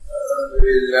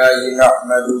لله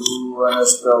نحمده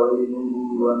ونستعينه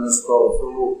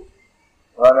ونستغفره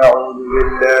ونعوذ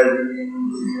بالله من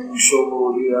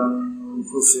شرور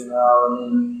أنفسنا ومن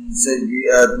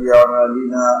سيئات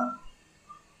أعمالنا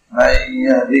من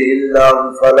يهده الله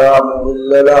فلا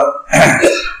مضل له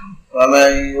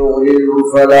ومن يضلل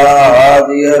فلا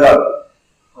هادي له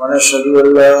ونشهد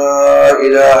أن لا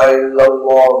إله إلا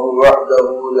الله وحده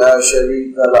لا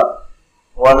شريك له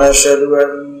ونشهد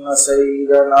أن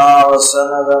سيدنا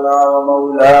وسندنا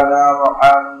ومولانا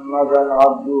محمدا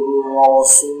عبده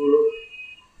ورسوله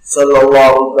صلى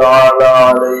الله تعالى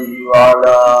عليه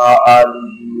وعلى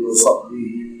آله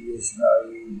وصحبه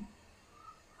أجمعين.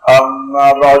 أما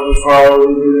بعد فأعوذ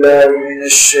بالله من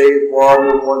الشيطان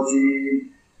الرجيم.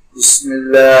 بسم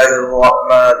الله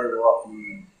الرحمن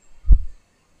الرحيم.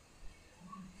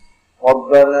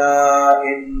 ربنا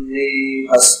إني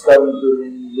أسكنت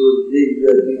من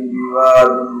ذريتي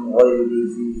بواد غير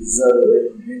ذي زرع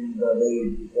عند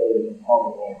بيتك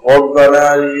المحرم ربنا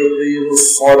ليقيموا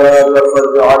الصلاة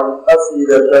فاجعل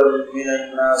أفئدة من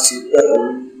الناس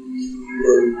تهوي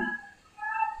إليهم.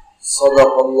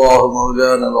 صدق اللہ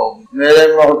مولانا العظیم. میرے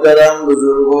محترم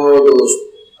بزرگوں دوست،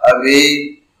 ابھی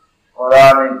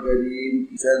قرآن کریم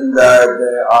چند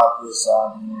آیتیں آپ کے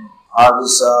سامنے حافظ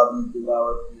صاحب نے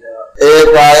تلاوت کیا. ایک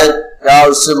آیت کیا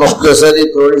اس سے مختصری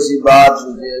تھوڑی سی بات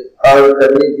مجھے عرض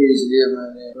کرنی تھی، اس لیے میں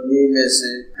نے انہی میں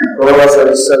سے تھوڑا سا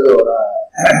حصہ ہو رہا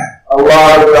ہے. اللہ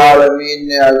العالمین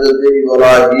نے حضرت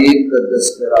ابراہیم کا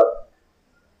تذکرہ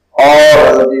اور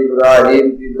حضرت ابراہیم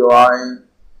کی دعائیں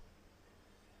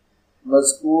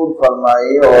مذکور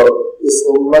فرمائی اور اس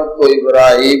امت کو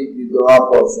ابراہیم کی دعا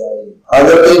پہنچائی.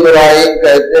 حضرت ابراہیم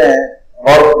کہتے ہیں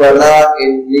ربنا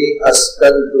انی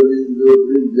اسکنت من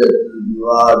ذریتی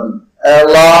بواد، اے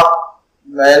اللہ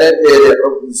میں نے تیرے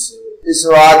حکم سے اس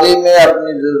وادی میں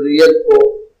اپنی ذریت کو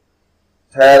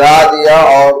ٹھہرا دیا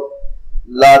اور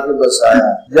لا کے بسایا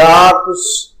جہاں کچھ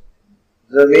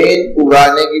زمین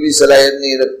اگانے کی بھی صلاحیت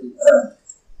نہیں رکھتی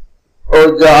اور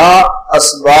جہاں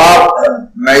اسباب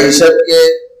معیشت کے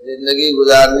زندگی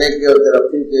گزارنے کے اور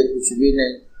ترقی کے کچھ بھی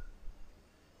نہیں،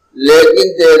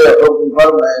 لیکن تیرے حکم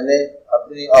پر میں نے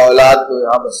اپنی اولاد کو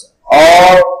یہاں بسا.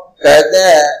 اور کہتے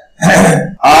ہیں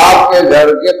آپ کے گھر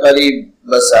کے قریب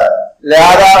بسایا،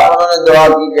 لہذا انہوں نے دعا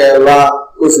کی کہ اللہ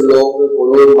کچھ لوگوں کے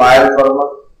قلوب مائل فرما.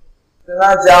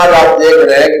 چنانچہ آپ دیکھ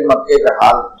رہے ہیں کہ مکے کا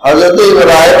حال حضرت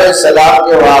ابراہیم علیہ السلام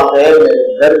کے واقعے میں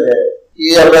درج ہے کہ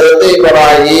حضرت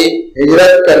ابراہیم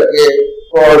ہجرت کر کے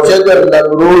پہنچے تو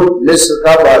نمرود مصر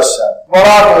کا بادشاہ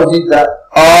بڑا موجود تھا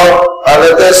اور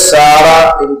حضرت سارا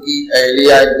ان کی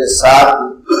اہلیہ ان کے ساتھ تھی.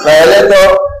 پہلے تو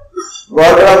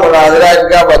بہت بڑا مناظرہ ان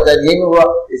کا بدترین ہوا،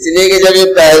 اس لیے کہ جب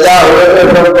یہ پیدا ہوئے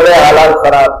تو بڑے حالات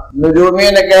خراب. نجومی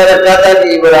نے کہہ رکھا تھا کہ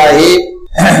ابراہیم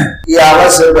کی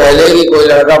آمد سے پہلے ہی کوئی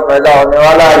لڑکا پیدا ہونے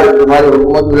والا ہے جو تمہاری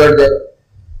حکومت الٹ دے.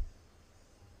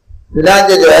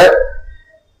 چنانچہ جو ہے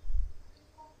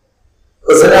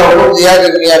اس نے حکم دیا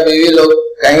کہ میاں بیوی لوگ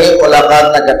کہیں ملاقات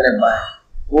نہ کرنے پائے.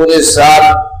 پورے سال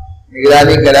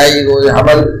نگرانی کرائی، وہ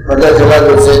حمل پتہ چلا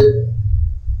تو اسے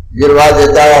گروا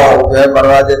دیتا اور جو ہے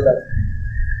مروا دیتا.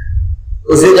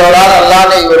 اسی دوران اللہ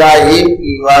نے ابراہیم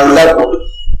کی والدہ کو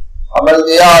حمل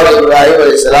دیا اور ابراہیم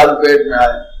علیہ السلام پیٹ میں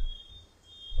آئے.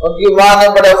 ان کی ماں نے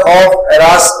بڑے خوف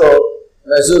ہراس کو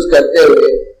محسوس کرتے ہوئے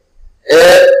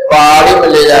ایک پہاڑی میں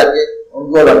لے جا کے ان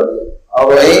کو رکھ دیا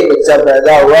اور وہیں بچہ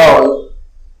پیدا ہوا اور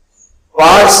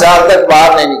 5 سال تک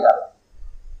باہر نہیں نکالا.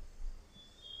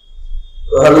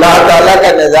 تو اللہ تعالیٰ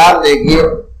کا نظام دیکھیے،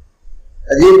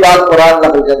 عجیب بات قرآن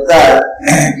نقل کرتا ہے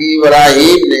کہ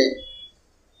ابراہیم نے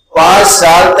 5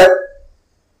 سال تک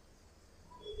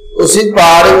اسی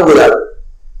پہاڑی میں گزارا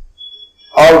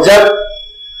اور جب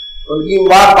ان کی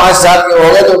ماں 5 سال کے ہو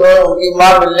گئے تو انہوں نے ان کی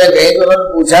ماں ملنے گئی تو انہوں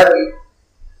نے پوچھا کہ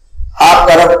آپ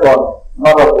کا رب کون ہے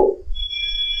ماں باپو.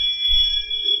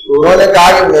 تو انہوں نے کہا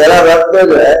کہ میرا رب تو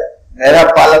جو ہے میرا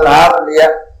پالنہار لیا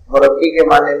مربی کے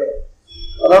معنی میں.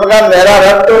 انہوں نے کہا میرا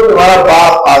رب تو تمہارا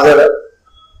باپ آذر ہے.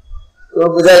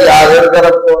 تو پوچھا آذر کا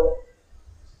رب کون؟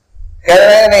 کہہ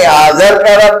رہے ہیں نہیں، آذر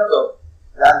کا رب تو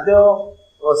جانتے ہو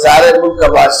وہ سارے ملک کا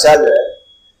بادشاہ جو ہے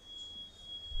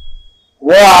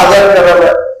وہ آذر کا رب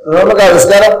ہے. انہوں نے کہا اس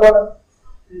کا رب کون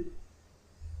ہے؟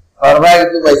 فرمایا کہ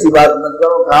تم ایسی بات مت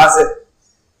کرو. کہاں سے؟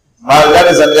 اللہ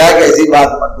نے سمجھا کہ ایسی بات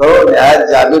مت کرو، نہایت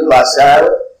جابر بادشاہ ہے،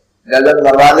 گردن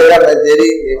مروا دے گا. میں تیری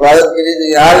عبادت کے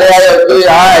لیے یہاں لے آیا تو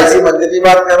یہاں ایسی مندر کی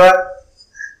بات کر رہا ہے.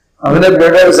 ہم نے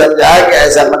بیٹے کو سمجھایا کہ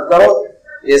ایسا مت کرو،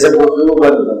 یہ سب گفتگو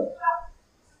بند کرو.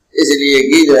 اس لیے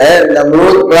کہ جو ہے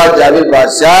نمرود بڑا جابر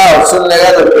بادشاہ اور سن لے گا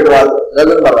تو پٹوا دو،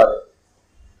 گردن مروا دے.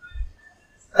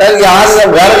 یہاں سے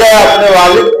گھر گیا اپنے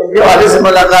والد، ان کے والد سے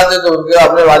ملاقات ہے تو ان کے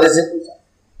اپنے والد سے پوچھا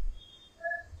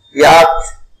یا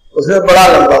اس میں بڑا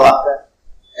لمبا واقعہ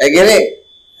ہے کہ نہیں؟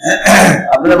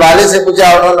 اپنے والد سے پوچھا،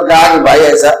 انہوں نے کہا کہ بھائی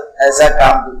ایسا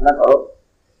کام تم نہ کرو،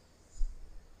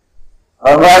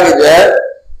 اور کہا کہ جو ہے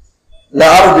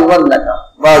لاؤ جمن نہ کام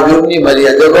معذورنی مریہ،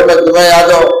 دیکھو میں تمہیں یا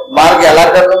تو مار کے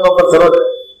ہلاک کر دوں گا پتھروں سے،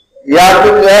 یا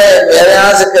تم جو ہے میرے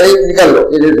یہاں سے قریب نکل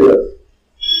لو۔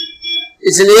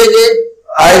 اس لیے کہ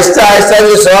آہستہ آہستہ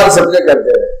یہ سوال سب سے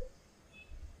کرتے رہے،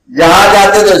 جہاں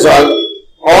جاتے تھے سوال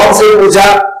کون سے پوچھا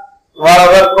تمہارا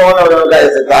رب کون ہے، انہوں نے کہا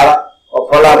ستارہ، اور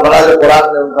فلاں فلاں جو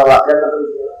قرآن نے ان کا واقعہ نقل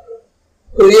کیا۔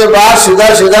 تو یہ بات شدہ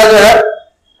جو ہے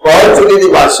پہنچ چکی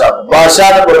تھی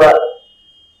بادشاہ نے بلایا،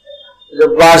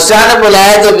 جب بادشاہ نے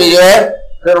بلایا تو بھی جو ہے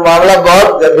پھر معاملہ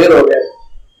بہت گمبھیر ہو گیا۔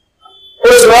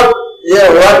 اس وقت یہ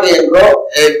ہوا کہ ان کو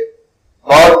ایک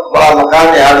بہت بڑا مکان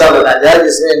احاطہ بنا جائے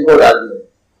جس میں ان کو ڈال دیا۔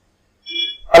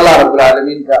 اللہ رب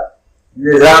العالمین کا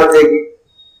نظام تھے کہ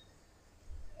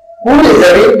پوری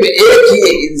زمین میں ایک ہی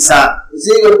ایک انسان،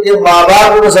 اسی کو ان کے ماں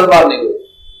باپ بھی مسلمان نہیں ہوئے،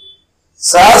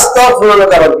 ساس تو فلوں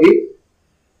کا رب بھی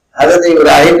حضرت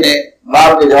ابراہیم نے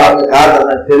باپ کے جواب میں کہا تھا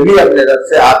میں پھر بھی اپنے رب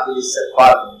سے آپ کی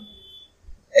استغفار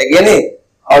ہے کہ نہیں،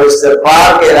 اور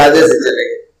استغفار کے ارادے سے چلے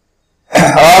گئے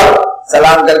اور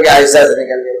سلام کر کے آہستہ سے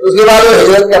نکل گئے۔ اس کے بعد وہ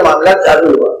ہجرت کا معاملہ چالو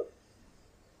ہوا۔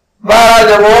 بہرحال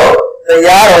جب وہ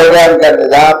تیار ہو گیا ان کا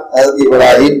نظام حضرت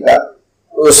ابراہیم کا،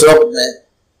 اس وقت میں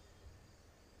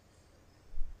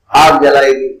آگ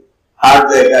جلائے گی، آگ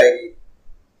دہکائے گی،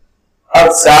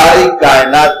 اب ساری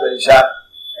کائنات پریشان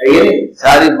ہے یہ نہیں،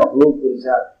 ساری مخلوق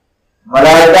پریشان،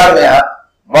 ملائکہ میں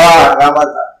بڑا ہنگامہ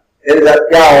تھا، پھر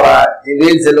کیا ہو رہا ہے؟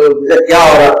 جبریل سے لوگ پوچھا کیا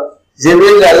ہو رہا؟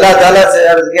 جبریل نے اللہ تعالیٰ سے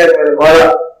عرض کیا میرے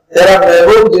مولا تیرا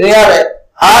محبوب دنیا میں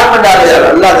آگ میں ڈال دیا،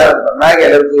 اللہ تعالیٰ فرمایا کہ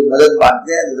اگر کوئی مدد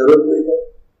مانگتے ہیں تو ضرور پوری کرو۔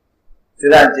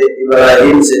 چنانچہ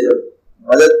ابراہیم سے جب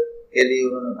مدد کے لیے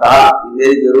انہوں نے کہا کہ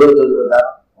میری ضرورت ہو تو بتانا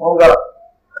ہوگا،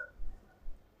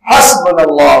 حسبنا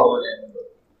اللہ و نعم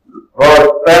الوکیل، اور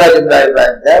پہلا جملہ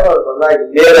ابراہیم کا اور فرمایا کہ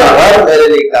میرا رب میرے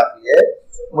لیے کافی ہے،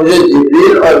 مجھے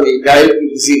جبریل اور میکائیل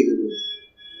کی کسی کی ضرورت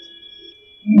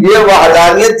نہیں۔ یہ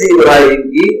وحدانیت تھی ابراہیم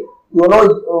کی، ان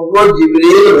کو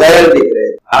جبریل غیر دکھ رہے،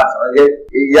 آپ سمجھے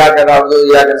ایاک نعبد و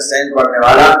ایاک نستعین پڑھنے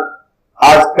والا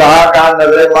آج کہاں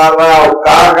نظریں مار رہا ہے، اور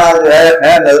کہاں جو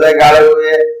ہے نظریں گاڑے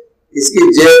ہوئے، اس کی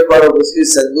جیب پر، اس کی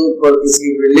صندوق پر، اس کی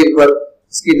بلڈنگ پر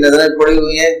اس کی نظریں پڑی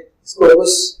ہوئی ہیں، اس کو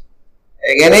کچھ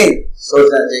ہے کہ نہیں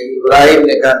سوچنا چاہیے۔ ابراہیم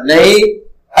نے کہا نہیں،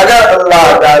 اگر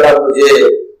اللہ تعالیٰ مجھے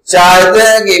چاہتے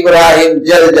ہیں کہ ابراہیم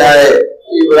جل جائے،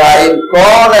 ابراہیم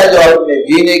کون ہے جو اپنے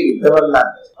جینے کی تمنا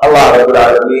ہے؟ اللہ رب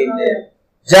العالمین نے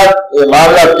جب یہ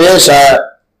معاملہ پیش آیا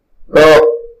تو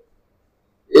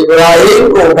ابراہیم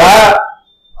کو اٹھایا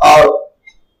اور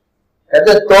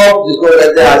کہتے توپ جس کو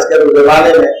کہتے ہیں آج کل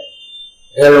زمانے میں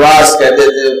ہیلواس کہتے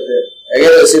تھے،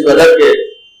 اسی بدل کے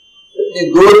اتنی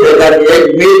دور پھینکا کہ 1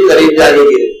 میل قریب جا کے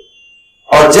گرے،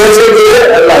 اور جیسے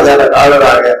گرے اللہ تعالیٰ کا آرڈر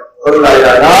آ گیا،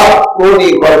 اللہ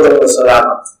کونی برکت و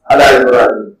سلامت علی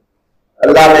ابراہیم،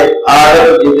 اللہ نے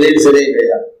آرڈر جبریل سے نہیں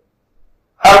بھیجا،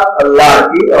 اب اللہ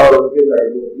کی اور ان کے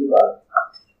محبوب کی بات،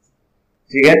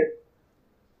 ٹھیک ہے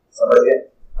سمجھ گئے۔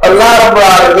 اللہ رب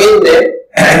العالمین نے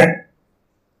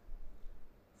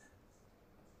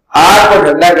آگ کو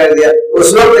ٹھنڈا کر دیا۔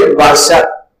 اس وقت ایک بادشاہ،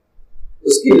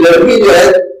 اس کی لڑکی جو ہے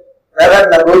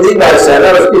نمرودی بادشاہ نا،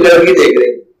 اس کی لڑکی دیکھ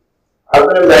رہی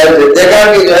اپنے محل سے، دیکھا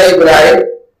کہ جو ہے ابراہیم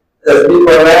تسبیح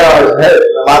پڑھ رہے ہیں اور جو ہے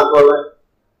نماز پڑھ رہے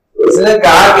ہیں، اس نے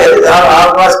کہا کہ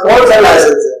آپ پاس کون سا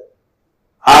لائسنس ہے؟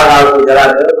 آپ کو جلا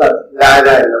دے، لا الہ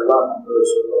الا اللہ محمد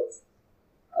رسول اللہ،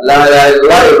 لا الہ الا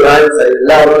اللہ ابراہیم صلی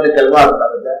اللہ، انہوں نے کلمہ اپنا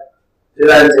بتایا،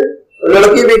 چنانچہ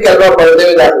لڑکی بھی کلمہ پڑھتے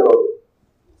ہوئے داخل ہو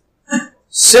گئی۔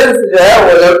 صرف جو ہے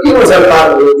وہ لڑکی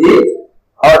مسلمان ہوئی تھی،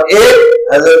 اور ایک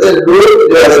حضرت لوط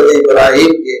جو حضرت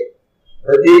ابراہیم کے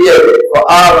بھتیجے تھے،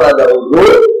 فآمن لہ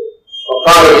لوط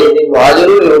وقال انی مہاجر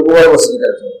لربوۃ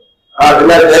مسلمۃ،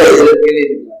 قافلہ جو ہے ہجرت کے لیے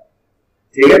نکلا،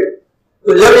 ٹھیک ہے۔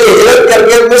 تو جب یہ ہجرت کر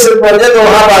کے مصر پہنچے تو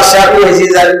وہاں بادشاہ کی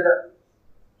حیثیت ظاہر تھا،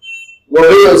 وہ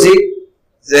بھی اسی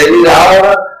ذہنی رہا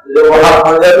ہوگا، جو وہاں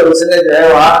پہنچے تو اس نے جو ہے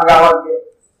وہاں ہنگامہ کیا،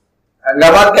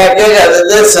 ہنگامہ کہہ کے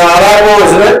حضرت سارا کو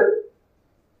اس نے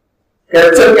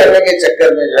کیپچر کرنے کے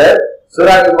چکر میں جو ہے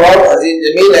سنا کہ بہت عظیم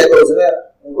جمیل ہے، تو اس نے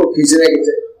ان کو کھینچنے کے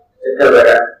چکر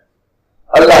لگایا۔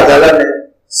 اللہ تعالیٰ نے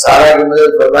سارا کی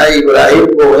مدد فرمائی، ابراہیم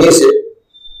کو وہیں سے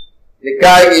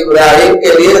لکھا ہے کہ ابراہیم کے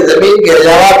لیے زمین کے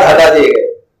حجابات ہٹا دیے گئے،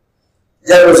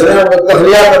 جب اس نے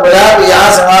متخلیہ میں بجایا کہ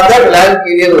یہاں سے وہاں تک لائن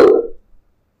کلیئر ہوگا،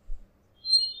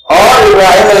 اور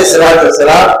ابراہیم علیہ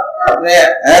السلام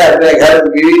اپنے گھر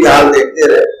بیوی کا حال دیکھتے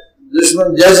رہے،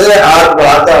 دشمن جیسے ہاتھ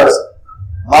بڑھاتا ہے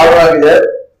مارنا کی جائے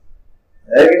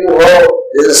ہے کہ وہ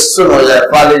جیسے سن ہو جائے،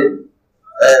 پالی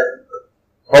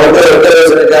ہوتے ہوتے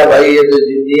اس نے کہا بھائی یہ تو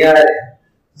جنیاں ہیں،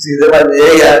 سیدھے بات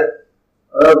یہی ہے.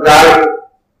 اور کہا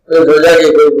کہ سوچا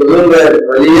کہ کوئی بزرگ ہے،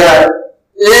 ولی ہے.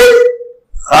 ایک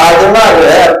خادمہ جو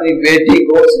ہے اپنی بیٹی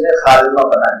کو اس نے خادمہ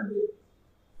بنا دیا،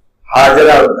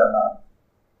 حاجرہ ان کا نام،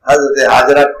 حضرت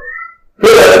حاجرہ.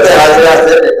 پھر حضرت حاجرہ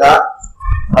سے نکاح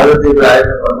حضرت ابراہیم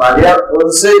نے فرما لیا،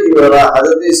 ان سے کی ہو رہا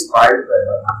حضرت اسماعیل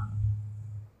پیدا ہوا.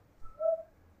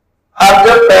 اب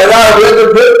جب پیدا ہوئے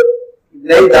تو پھر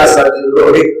نئی داستان شروع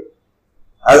ہو گئی.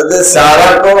 حضرت سارہ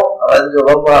کو رنج و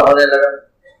غم ہونے لگا،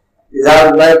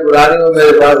 اظہار میں پرانی ہوں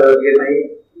میرے پاس لڑکے نہیں.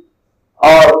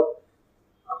 اور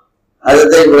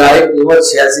حضرت ابراہیم کی عمر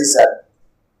 86 سال،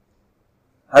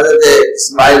 حضرت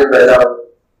اسماعیل پیدا ہو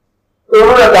تو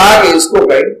انہوں نے کہا کہ اس کو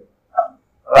کہیں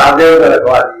رادیو میں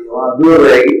رکھوا دیجیے، وہاں دور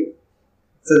رہے گی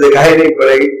تو دکھائی نہیں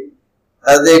پڑے گی.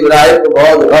 حضرت ابراہیم کو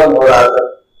بہت غم ہو رہا تھا،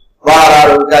 بار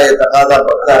ان کا یہ تقاضا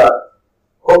پڑتا رہا.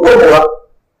 حکم ہوا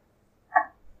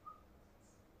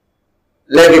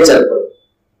لے کے چل پڑے.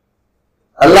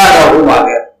 اللہ کا حکم آ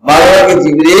گیا، معلوم کہ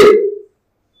جبریل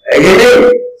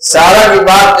سارا کی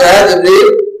بات جو ہے جبریل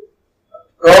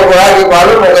کو بڑا کہ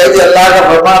معلوم ہو گئی کہ اللہ کا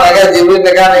فرمان آ گیا. جبریل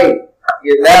نے کہا نہیں،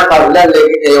 یہ نیا معاملہ لے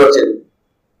کے کہیں اور چلی.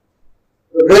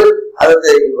 تو پھر حضرت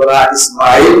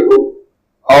اسماعیل کو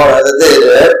اور حضرت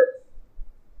جو ہے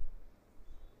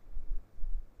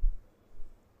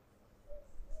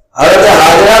حضرت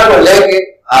حاجرہ کو لے کے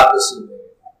آپ سن لیں.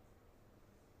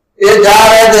 یہ جا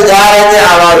رہے تھے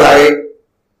آواز آئی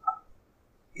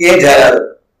کہ یہ ٹھہرا دو،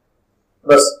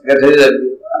 بس گٹھری رکھ دی.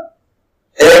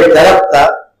 ایک درخت تھا،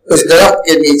 اس درخت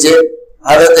کے نیچے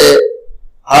حضرت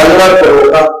حاجرہ کو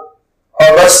روکا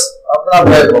اور بس اپنا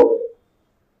بیگ ہو گیا.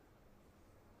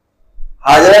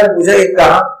 حاجرہ نے پوچھا کہ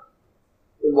کہاں؟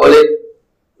 تو بولے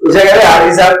پوچھا کہ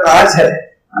حاجی صاحب کہاں چلے؟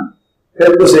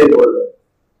 پھر کچھ نہیں بول رہے.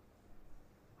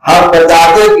 ہم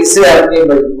بتاتے کسے اپنی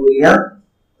مجبوریاں،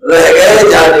 رہ گئے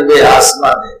جانب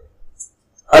آسمان دے.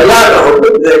 اللہ کا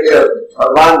حکم دے کر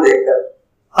فرمان دے کر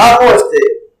ہم پہنچتے،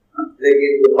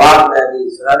 لیکن جو بات میں ابھی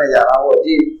سنانے جا رہا ہوں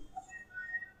عجیب.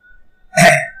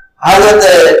 حضرت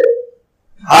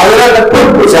حاجرہ نے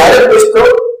خود پوچھا ہے کچھ تو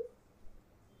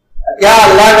کیا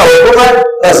اللہ کا حکم ہے؟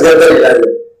 بس گردن ہلا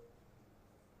دیا.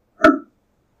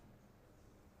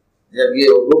 جب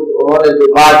یہ حکم انہوں نے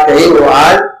جو بات کہی وہ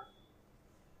آج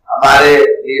ہمارے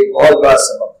لیے بہت بڑا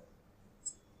سبب ہے.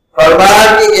 فرمایا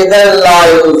کہ اذا لا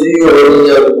یضیع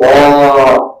اللہ،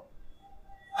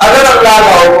 اگر اللہ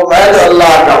کا حکم ہے تو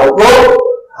اللہ کا حکم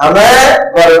ہمیں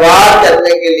برباد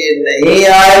کرنے کے لیے نہیں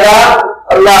آئے گا.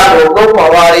 اللہ کا حکم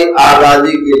ہماری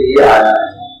آزادی کے لیے آیا ہے.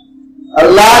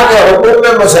 اللہ کے حکم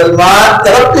میں مسلمان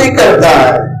ترقی کرتا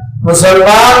ہے،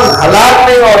 مسلمان ہلاک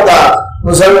نہیں ہوتا،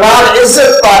 مسلمان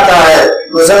عزت پاتا ہے،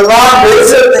 مسلمان بے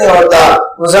عزت نہیں ہوتا،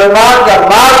 مسلمان کا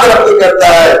مال ترقی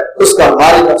کرتا ہے، اس کا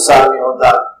مالی نقصان نہیں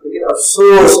ہوتا. لیکن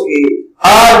افسوس کی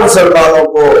آج مسلمانوں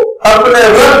کو اپنے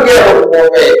رب کے حکموں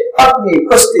میں اپنی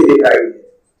پستی دکھائی ہے،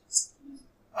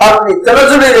 اپنی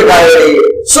تنزلی دکھائی رہی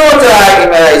ہے. سوچ رہا ہے کہ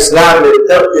میرا اسلام میری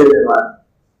ترقی میں مان.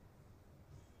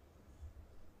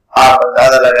 آپ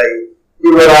اندازہ لگائیے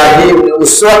ابراہیم نے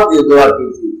اس وقت یہ دعا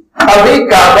کی تھی، ابھی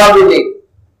کعبہ بھی نہیں،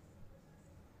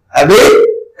 ابھی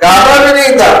کعبہ بھی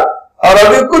نہیں تھا اور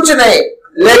ابھی کچھ نہیں،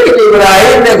 لیکن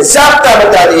ابراہیم نے ضابطہ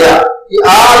بتا دیا کہ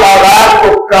آل اولاد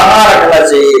کو کہاں رکھنا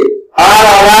چاہیے، آل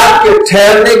اولاد کے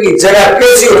ٹھہرنے کی جگہ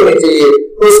کیسی ہونی چاہیے،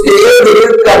 اس کے ارد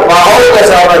گرد کا ماحول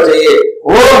کیسا ہونا چاہیے.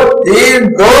 وہ دین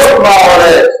دوست ماحول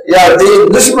ہے یا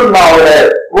دین دشمن ماحول ہے،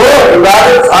 وہ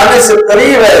عبادت خانے سے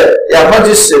قریب ہے یا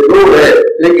مسجد سے دور ہے.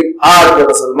 لیکن آج کا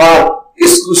مسلمان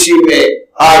اس خوشی میں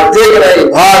آج دیکھ رہے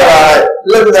بھاگ رہا ہے،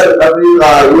 لندن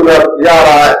امریکہ یورپ جا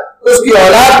رہا ہے. اس کی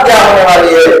اولاد کیا ہونے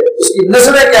والی ہے، اس کی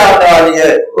نسلیں کیا ہونے والی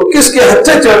ہے، وہ کس کے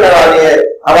ہتھے چڑھنے والی ہے.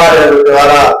 ہمارے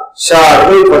دوارا شاہ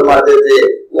روی فرماتے تھے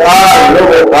کہ آج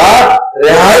لوگوں کا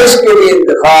رہائش کے لیے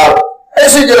انتخاب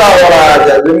ایسی جگہ ہو رہا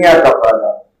ہے دنیا کا فائدہ.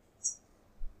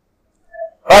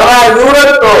 اور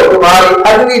یورپ تو تمہاری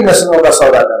اگلی نسلوں کا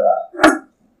سودا کر رہا ہے،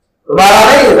 تمہارا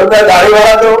نہیں. داڑھی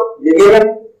والا تو یہ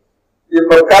یہ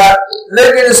پکا،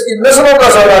 لیکن اس کی نسلوں کا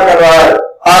سودا کر رہا ہے.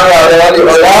 آنے آنے والی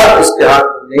اولاد اس کے ہاتھ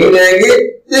میں نہیں رہے گی.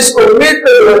 اس امید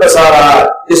پہ تمہیں بسا رہا ہے،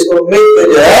 اس امید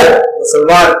پہ جو ہے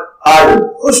مسلمان آج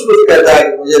خوش کہتا ہے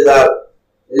کہ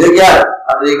مجھے کیا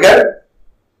امریکن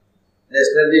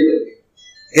نیشنلٹی مل گئی،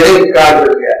 گرین کارڈ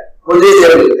مل گیا، مجھے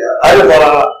یہ مل گیا. ارے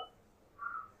مولانا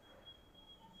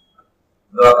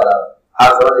دعا کرا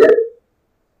آپ سمجھے.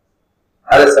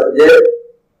 ارے سمجھے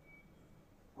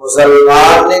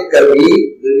مسلمان نے کبھی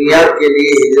دنیا کے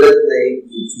لیے ہجرت نہیں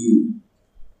کی تھی.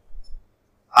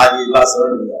 آج یہ بات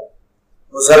سمجھ لیا،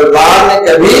 مسلمان نے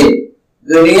کبھی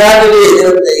دنیا کے لیے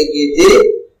ہجرت نہیں کی تھی.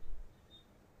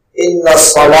 ان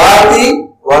الصلاۃ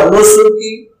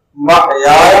ونسکی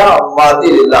محیای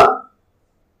اماتی للہ،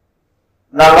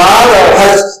 نماز اور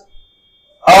حج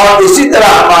اور اسی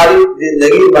طرح ہماری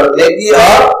زندگی مرنے کی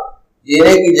اور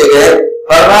جینے کی جگہ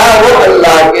فرمایا وہ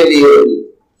اللہ کے لیے ہوگی۔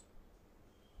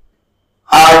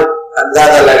 آج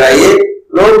اندازہ لگائیے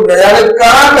لوگ نہ جانے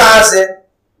کہاں سے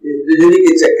اس بجلی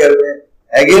کے چکر میں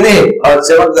ہے کہ نہیں، اور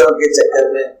چمک دمک کے چکر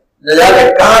میں نہ جانے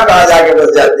کہاں جا کے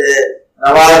بس جاتے ہیں۔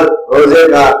 نماز روزے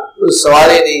کا کچھ سوال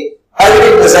ہی نہیں، ہر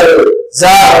ایک نسل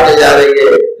ضائع ہونے جا رہی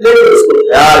ہے، لیکن اس کو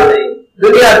خیال نہیں۔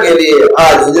 دنیا کے لیے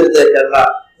آج ہجرت کرنا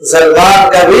مسلمان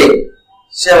کا بھی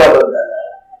شیوا بنتا ہے۔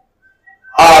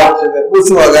 آپ سے میں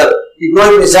پوچھوں اگر کہ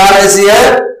کوئی مثال ایسی ہے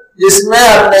جس میں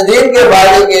اپنے دین کے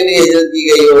فائدے کے لیے ہجرت کی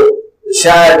گئی ہو تو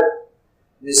شاید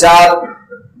مثال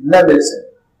نہ مل سکے۔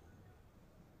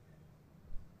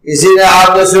 کسی نے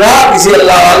آپ نے سنا کسی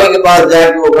اللہ والے کے پاس جا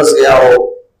کے وہ پھنس گیا ہو،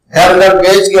 گھر گھر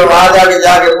بیچ کے وہاں جا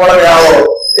کے پڑ گیا ہو،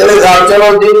 چلے صاحب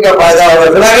چلو دین کا فائدہ ہو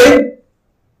رکھنا گئی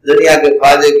دنیا کے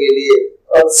فائدے کے لیے،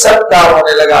 اور سب کام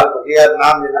ہونے لگا فقیر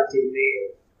نام لینا ٹھیک نہیں ہے۔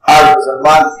 آج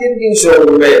مسلمان کن کن شعور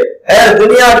میں ہے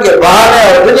دنیا کے بہانے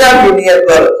اور دنیا کی نیت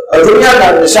پر اور دنیا کا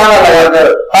نشانہ لگا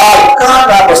کر آج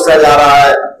کہاں بستا جا رہا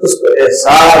ہے، اس کو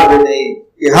احساس بھی نہیں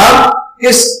کہ ہم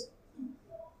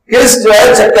کس جو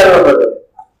ہے چکر میں بدلے۔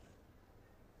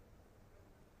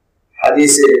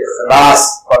 حدیث اخلاص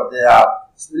پڑھتے ہیں آپ،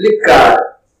 اس میں لکھا ہے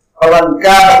فمن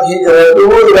كانت هجرته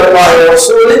الى الله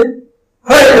ورسوله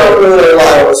فهجرته الى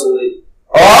الله ورسوله،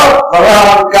 اور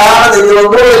فمن كانت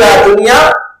هجرته الى دنیا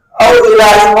او الى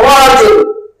امرأة،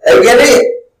 یعنی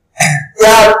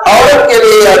یا عورت کے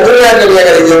لیے یا دنیا کے لیے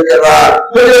اگر ہجرت کر رہا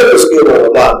پھر اس کے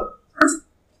بعد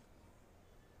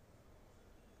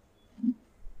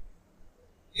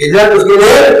ہجرت اس کے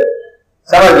لیے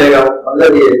سمجھ لے گا،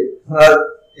 مطلب یہ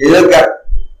ہجرت کا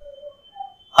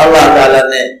اللہ تعالیٰ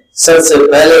نے سب سے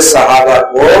پہلے صحابہ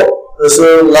کو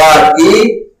رسول اللہ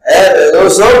کی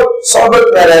صحبت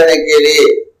میں رہنے کے لیے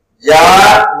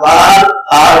جان مال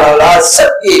آل اولاد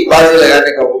سب کی بازی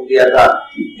لگانے کا حکم دیا تھا۔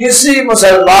 کسی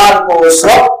مسلمان کو اس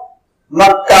وقت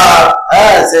مکہ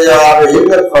سے جواب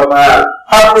ہجرت فرمایا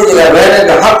اپنی جگہ رہنے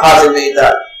کا حق حاصل نہیں تھا،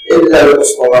 الا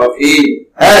المستضعفین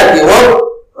ہے کہ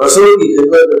وہ رسول کی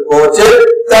خدمت میں پہنچے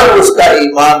تب اس کا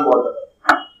ایمان موجود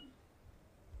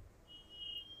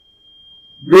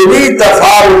بِهِ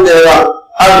تَفَاوُتِ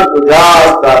الْقُجَاسْ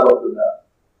تَابَقُجَا،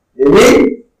 بِهِ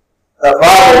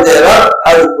تَفَاوُتِ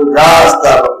الْقُجَاسْ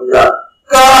تَابَقُجا،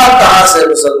 کہاں سے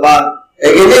مسلمان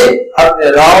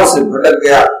اپنے راہوں سے بھٹک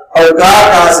گیا اور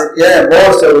کہاں سے کیا ہے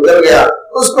موڑ سے ادھر گیا،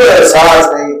 اس کو احساس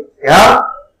نہیں کہ ہم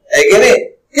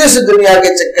کس دنیا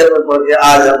کے چکر میں پڑ گیا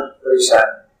آج ہم پریشان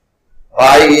ہیں۔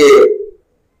 بھائی یہ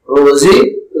روزی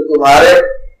تو تمہارے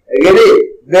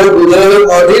گھر گزرے ہوئے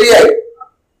موٹی نہیں آئی،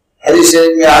 حدیث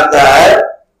شریف میں آتا ہے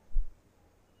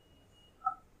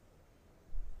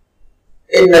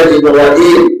ان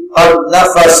جبرائیل قد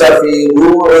نفس فی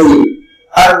روحی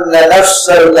ان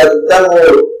نفسا لن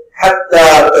تموت حتی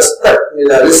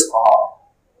تستکمل رزقها،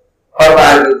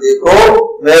 فرمایا کہ دیکھو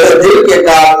میرے دل کے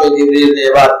کام میں جبریل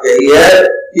نے بات کہی ہے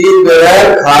کہ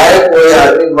بغیر کھائے کوئی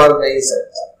آدمی مر نہیں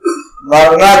سکتا،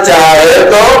 مرنا چاہے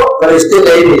تو فرشتے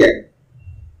نہیں جائیں،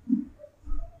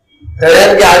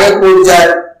 ٹرین کے آگے کود جائے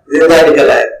زندہ نکل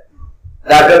آئے،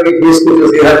 ڈاکٹر کی فیس کچھ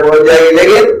اس کے گھر پہنچ جائے گی،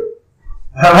 لیکن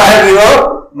ہمارے وہ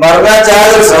مرنا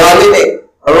چاہے تو سوال ہی نہیں،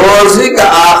 روزی کا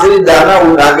آخری دانہ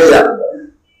اٹھا کے جانا پڑے،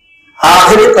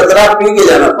 آخری قطرہ پی کے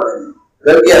جانا پڑے،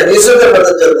 بلکہ حدیثوں سے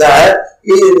پتہ چلتا ہے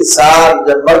کہ انسان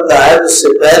جب مرتا ہے اس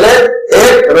سے پہلے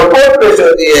ایک رپورٹ پیش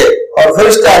ہوتی ہے اور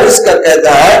فرشتہ رزق کا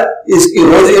کہتا ہے اس کی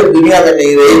روزی اب دنیا میں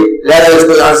نہیں رہی، لہذا اس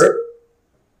کو یہاں سے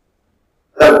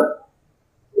تب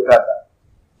اٹھاتا ہے،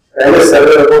 پہلے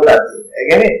سروے رپورٹ آتی ہے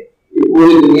کہ نہیں کہ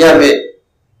پوری دنیا میں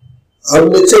ہم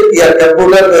نے چیک کیا،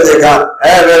 کمپیوٹر پہ دیکھا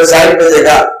ہے، ویب سائٹ پہ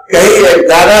دیکھا، کہیں ایک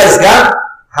دانہ اس کا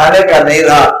کھانے کا نہیں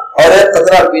رہا اور ایک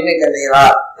قطرہ پینے کا نہیں رہا،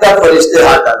 تب فرشتے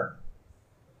ہاتھ آتے۔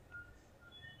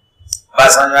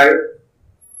 بات سمجھ آ گئی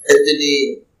اتنی،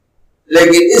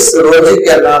 لیکن اس روزی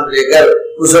کا نام لے کر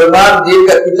مسلمان دین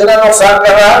کا کتنا نقصان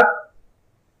کر رہا ہے،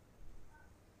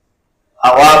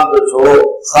 عوام کو چھوڑو،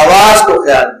 خواص کو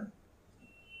خیال نہیں،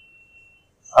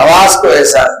 خواص کو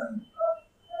احساس نہیں،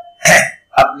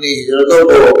 اپنی ہجرتوں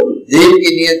کو دین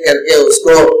کی نیت کر کے اس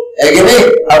کو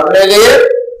اپنے لیے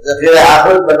ذخیرہ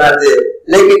آخرت بنا دے،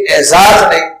 لیکن احساس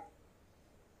نہیں۔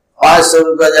 500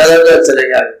 روپیہ زیادہ چلے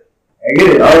گا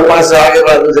اور 500 آگے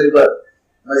بڑھ دوسری پر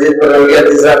مسجد پکڑ گیا،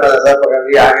 تیسرا مدرسہ پکڑ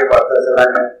لیا، آگے بڑھتا چلا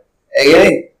گیا،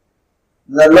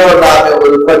 نلو نام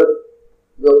الفت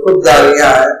جو خود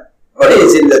داریاں ہیں، بڑی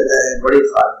ذلت ہے، بڑی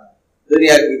خالی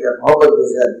دنیا کی جب محبت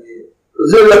گھس جاتی ہے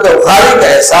تو ذلت و خالی کا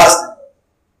احساس نہیں،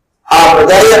 آپ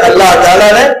بتائیے اللہ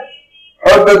تعالیٰ نے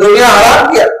حب دنیا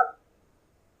حرام کیا،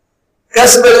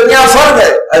 کسب دنیا فرض ہے،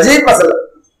 عجیب مسئلہ،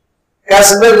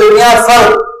 کسب دنیا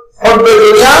فرض، حب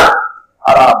دنیا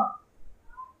حرام.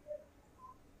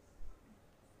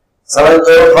 سمجھ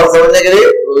دو، فرض سمجھنے کے لیے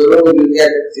بزرگوں کو دنیا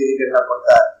کی تفسیر کرنا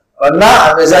پڑتا ہے، ورنہ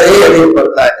ہمیشہ یہی عجیب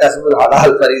پڑتا ہے کسب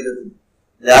الحلال فریضہ.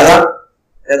 لہٰذا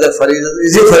کہتے فریضہ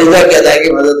اسی فریضہ کی ادائیگی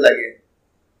کی مدد لگے.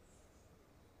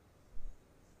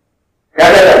 کیا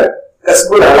کہتا ہے؟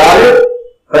 کسب الحلال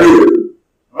فریضہ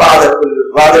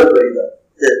بعد الفریضہ.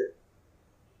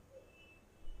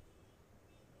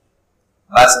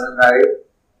 بات سمجھ میں آ گئی؟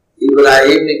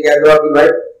 ابراہیم نے کیا دعا کی بھائی؟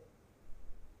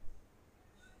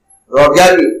 دعا کیا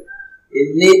کی؟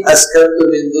 انی اسکنت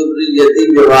من ذریتی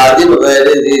بواد غیر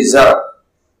ذی زرع.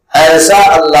 ایسا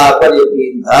اللہ پر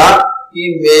یقین تھا کہ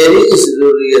میری اس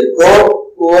ذریت کو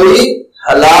کوئی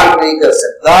ہلاک نہیں کر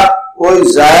سکتا،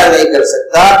 کوئی ضائع نہیں کر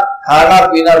سکتا، کھانا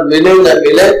پینا ملے نہ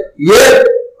ملے یہ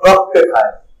وقت پہ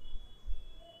کھائے.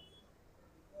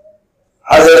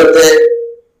 حضرت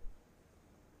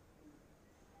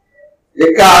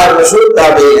لکھا ہے، مشہور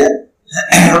تابعی ہیں،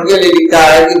 ان کے لیے لکھا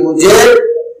ہے کہ مجھے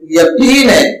یقین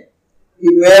ہے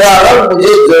کہ میرا رب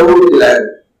مجھے ضرور دلائے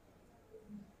گا.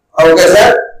 اور کیسا؟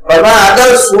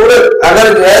 اگر سورج،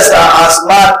 اگر جو ہے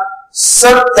آسمان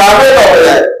سب تابع کا ہو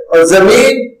جائے اور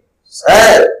زمین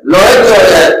لوہے کی ہو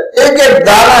جائے، ایک ایک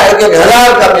دانہ ایک ایک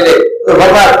ہزار کا ملے تو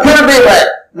پھر بھی میں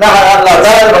نہ اللہ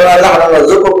تعالیٰ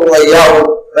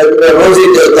میں تمہیں روزی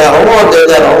دیتا ہوں اور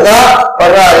دیتا رہوں گا.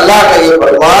 پر اللہ کا یہ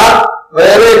فرمان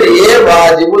میرے لیے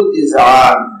واجب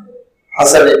الجزان.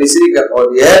 حسن بصری کا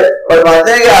قول یہ ہے،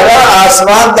 فرماتے ہیں کہ اگر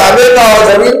آسمان تابع کا ہو،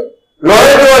 زمین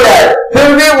لوہے کی ہو جائے،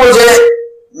 پھر بھی مجھے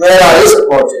میرا رزق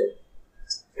پہنچے.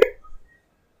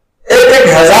 ایک ایک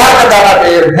ہزار کا دانہ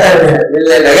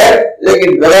ملنے لگے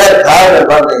لیکن بغیر کھائے میں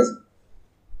بن نہیں سکتا.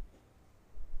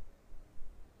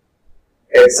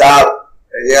 ایک صاحب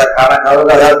کھانا کھاؤ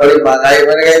گا، بڑی مہنگائی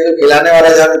بن گئی تو کھلانے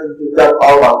والا جانے تم چپ چاپ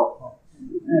کھاؤ بھاؤ.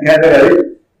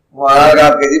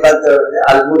 آپ کسی بات کر رہے ہیں،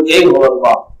 المطعم هو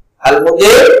اللہ.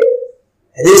 المطعم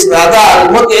حدیث میں آتا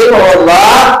المطعم هو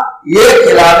اللہ، یہ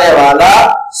کھلانے والا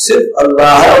صرف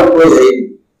اللہ ہے اور کوئی ہے نہیں.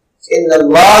 ان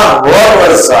اللہ هو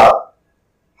الرزاق.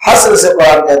 حسن سے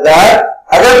قرآن کہتا ہے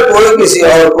اگر کوئی کسی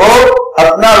اور کو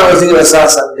اپنا روزی رسا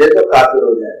سمجھے تو کافر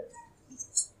ہو جائے.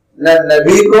 نہ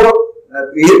نبی کو، نہ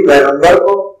پیر پیغمبر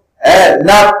کو،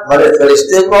 نہ بڑے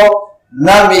فرشتے کو،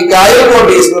 نہ میکائیل کو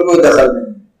بھی اس میں کوئی دخل نہیں.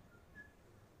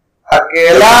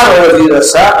 اکیلا روزی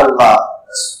رسا اللہ.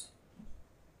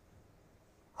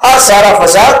 اور سارا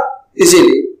فساد اسی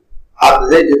لیے آپ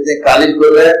جتنے کالج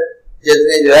کھل رہے،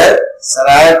 جتنے جو ہے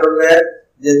سرائے کھل رہے،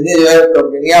 جتنی جو ہے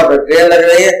کمپنیاں فیکٹریاں لگ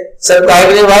رہی ہیں، سب کہا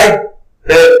کہ بھائی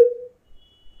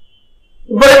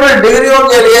بڑی بڑی ڈگریوں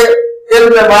کے لیے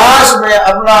علم معاش میں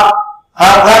اپنا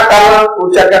ہاتھ ٹالر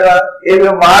اونچا کرنا.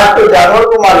 علم معاش تو جانور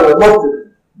کو معلوم ہے،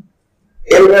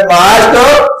 مفت. علم معاش تو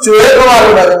چوہے کو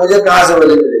معلوم ہے کہ مجھے کہاں سے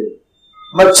روزی ملے گی.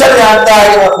 مچھر جانتا ہے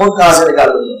کہ میں خون کہاں سے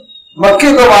نکالوں گا. مکھی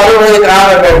کو معلوم ہے کہ کہاں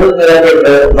میں محفوظ میں رہ کے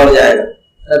مر جائے گا.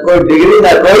 نہ کوئی ڈگری،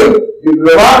 نہ کوئی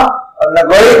ڈپلوما اور نہ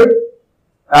کوئی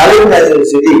تعلیم، نہ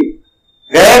یونیورسٹی.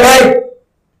 گئے بھائی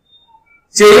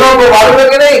چڑیوں کو معلوم ہے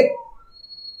کہ نہیں؟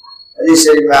 حدیث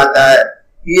شریف میں آتا ہے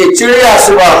یہ چڑیا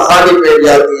صبح خالی پیٹ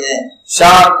جاتی ہیں،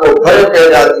 شام کو بھرے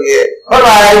پیٹ جاتی ہے. اور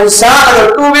انسان اگر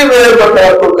تو بھی میرے پر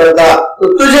توقع کرتا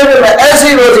تو تجھے بھی میں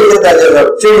ایسی روزی دیتا جیسا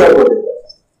چڑیوں کو دیتا.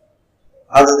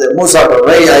 حضرت موسیٰ پر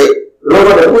وحی آئی،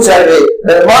 لوگوں نے پوچھا کہ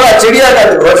مولا چڑیا کا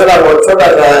گھونسلہ بہت چھوٹا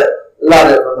سا ہے. اللہ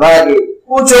نے فرمایا کہ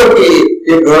پوچھو کہ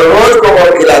یہ گھڑوچ کو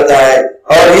کون کھلاتا ہے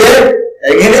اور یہ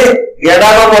گیڈا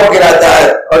کو کون کھلاتا ہے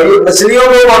اور یہ مچھلیوں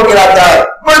کو کون کھلاتا ہے.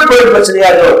 بڑی بڑی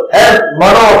مچھلیاں جو ہے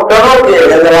منوں ٹنوں کے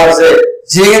حیدرآباد سے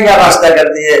جھینگے کا ناشتہ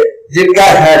کرتی ہے، جن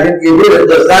کی بھی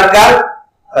ہندوستان کا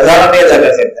خزانہ نہیں ادا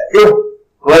کر سکتا. کیوں؟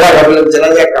 کوئلہ کا فلم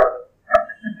چلا گیا کام.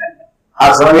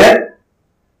 آپ سمجھ گئے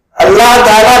اللہ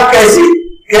تعالیٰ کیسی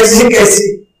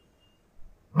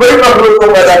بڑی مخلوق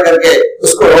کو پیدا کر کے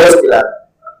اس کو روز کھلاتا.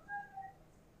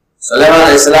 سلیمان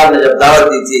علیہ السلام نے جب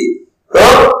دعوت دی تھی تو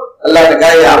اللہ نے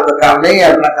کہا یہ آپ کا کام نہیں ہے،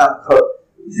 اپنا کام کرو.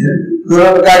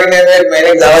 انہوں نے کہا کہ میں ایک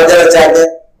مہینے کی دعوت دینا چاہتے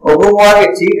ہیں. حکم ہوا کہ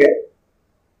ٹھیک ہے،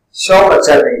 شوق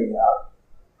اچھا نہیں ہے. آپ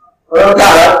انہوں نے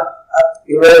کہا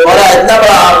کہ میرے مولا اتنا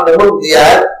بڑا آپ نے ملک دیا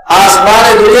ہے،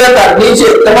 آسمان دنیا کا نیچے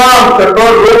تمام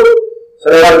کنٹرول روم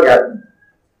سلیمان کے ہاتھ میں.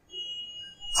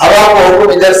 ہوا کو حکم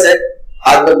ادھر سے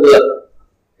ہاتھ میں دیا،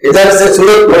 ادھر سے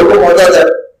سورج کو حکم ہوتا تھا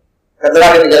کترا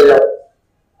کے نکل جاؤ.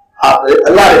 آپ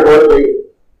اللہ نے بول رہی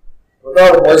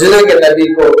موجودے کے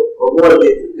نبی کو حکومت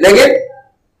دی تھی.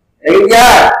 لیکن کیا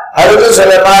حضرت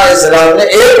سلیمان علیہ السلام نے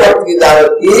ایک وقت کی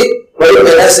دعوت کی، بڑی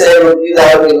محنت سے ان کی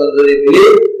دعوت کی منظوری ملی.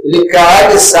 لکھا ہے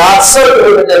کہ 700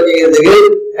 کلومیٹر کی گردگی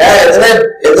ہے،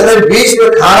 اتنے بیچ میں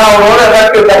کھانا انہوں نے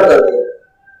رکھ کے کم کر دیا.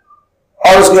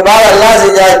 اور اس کے بعد اللہ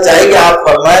سے اجازت چاہیے کہ آپ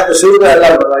فرمائیں تو شروع میں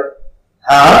اللہ فرمائے.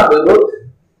 ہاں بالکل.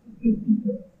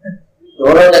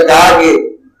 انہوں نے کہا کہ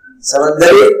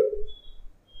سمندری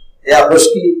یا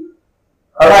خشکی،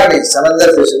 اور نہیں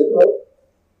سمندر سے شروع کرو.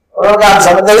 انہوں نے کہا ہم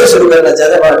سمندر سے شروع کرنا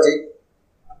چاہتے ہیں. بہت ٹھیک.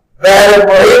 بحر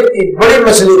محیط کی بڑی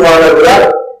مچھلی کو آڈر ہوا،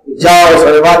 جاؤ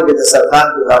سلیمان کے دسترخوان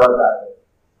کی دعوت آ گئی.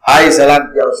 آئی سلام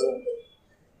کیا اس نے،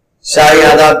 شاہی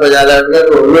آداب پہ جانا ہے.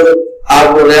 آپ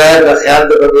کو رعایت کا خیال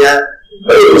تو کر دیا ہے.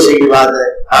 بڑی خوشی کی بات ہے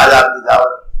آج آپ کی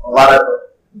دعوت مبارک ہو.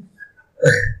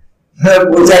 میں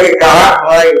پوچھا کہ کہاں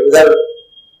ہمارے ادھر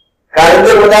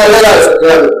کارندے بنا لگا.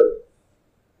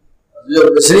 جو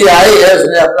مچھلی آئی ہے اس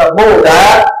نے اپنا منہ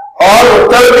اٹھایا اور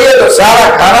اتر دیا تو سارا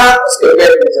کھانا اس کے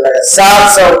پیٹ میں چلا گیا.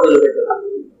 700 کلومیٹر.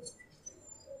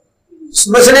 اس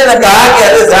مچھلی نے کہا کہ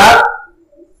ارے صاحب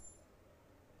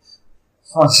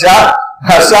شاہ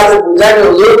سے پوچھا کہ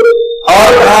حضور اور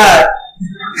کہاں ہے؟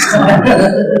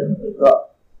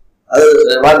 حضرت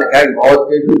سلیمان نے کہا کہ بہت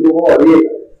پیٹ ہوں اور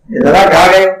یہ اتنا کھا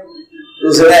گئے.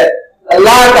 اس نے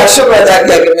اللہ کا شکر ادا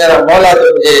کیا کہ میرا مولا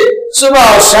تو مجھے صبح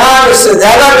اور شام اس سے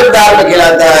زیادہ مقدار میں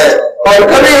کھلاتا ہے، اور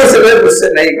کبھی اس نے مجھ سے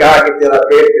نہیں کہا کہ تیرا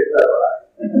پیٹ کتنا بڑا ہے.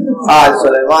 آج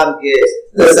سلیمان کے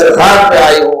دسترخوان پہ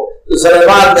آئی ہوں تو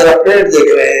سلیمان میرا پیٹ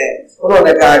دیکھ رہے ہیں. انہوں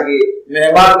نے کہا کہ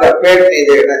مہمان کا پیٹ نہیں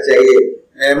دیکھنا چاہیے،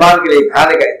 مہمان کے لیے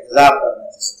کھانے کا انتظام کرنا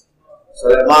چاہیے.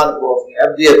 سلیمان کو اپنی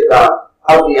ابدیت کا،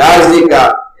 اپنی عاجزی کا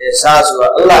احساس ہوا.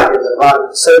 اللہ کے دربار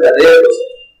میں سجدہ دے.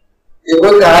 یہ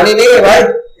کوئی کہانی نہیں ہے بھائی،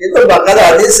 یہ تو باقاعدہ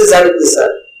حدیث سے ثابت قصہ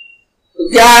ہے. تو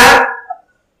کیا ہے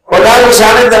خدا کی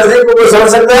شان تقدیر کو کوئی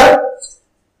سمجھ سکتا ہے؟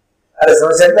 ارے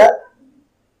سمجھ سکتا ہے؟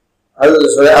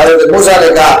 حضرت موسیٰ نے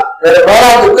کہا میرے مولا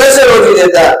تو کیسے روٹی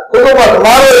دیتا ہے؟ حکومت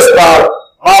مارو اس پہاڑ.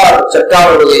 مارا چٹان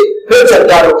ہو گئی، پھر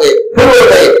چٹان ہو گئی، پھر ہو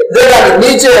گئی. دیکھا کہ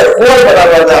نیچے خون بنا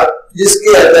ہوا تھا جس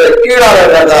کے اندر کیڑا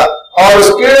رہتا تھا اور اس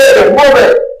کیڑے کے منہ میں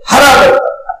ہرا پتا.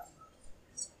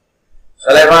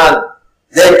 سلیمان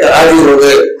دیکھ کر عاجز ہو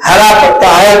گئے. ہرا پتا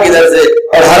آیا کدھر سے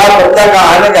اور ہرا پتا کا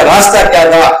آنے کا راستہ کیا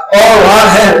تھا؟ اور وہاں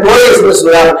ہے کوئی اس میں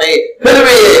سراغ نہیں. پھر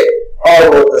بھی یہ اور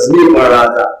وہ تصویر پڑھ رہا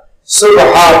تھا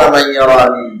سبحان من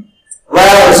یرانی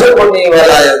ویرزقنی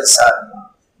ولا ینسانی.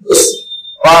 اس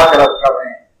پاک رب کا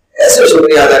میں ایسے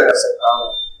شکریہ ادا کر سکتا ہوں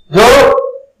جو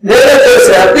میرے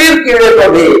جیسے حقیر کیڑے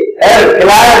کو بھی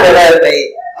کھلایا بغیر نہیں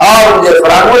اور مجھے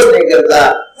فراموش نہیں کرتا،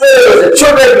 میرے جیسے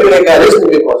چھوٹے کیڑے کا رزق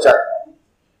بھی پہنچاتا.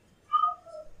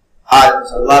 آج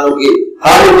مسلمانوں کی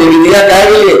خالی ڈگریاں کہہ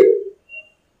گئی،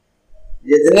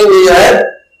 جتنے بھی جو ہے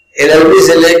LLB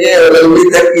سے لے کے LLB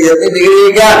تک کی جتنی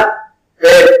ڈگری کیا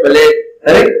پیٹ پلیٹ.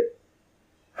 ارے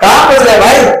کہاں پر ہے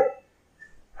بھائی؟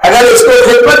 اگر اس کو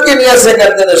خدمت کی نیت سے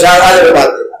کرتے تو شاید آج بات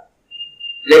دیتا،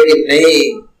 لیکن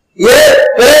نہیں. یہ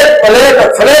پیٹ پلیٹ اور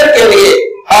فلیٹ کے لیے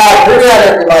آج دنیا نے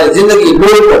تمہاری زندگی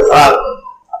لوگ کو خراب کر.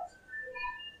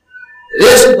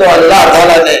 رزق تو اللہ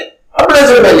تعالیٰ نے اپنے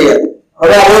ذمہ لیا اور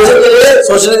روزے کے لیے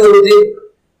سوچنے کی ضرورت تھی.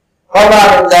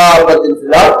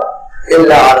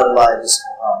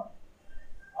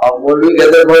 اور مولوی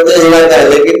کہتے بولتے ہلاتا ہے،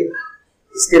 لیکن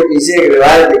اس کے پیچھے ایک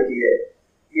روایت لکھی ہے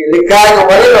کہ لکھا ہے کہ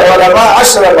ولی علماء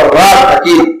اشرف الرات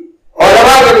حکیم،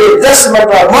 علماء کے لیے 10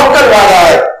 مرتبہ موکل والا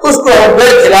ہے. اس کو ہم بے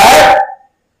کھلائے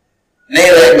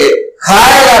نہیں رہیں گے،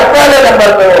 کھائے گا پہلے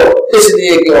نمبر پہ وہ، اس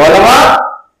لیے کہ علماء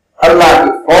اللہ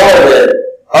کی فوج ہے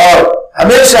اور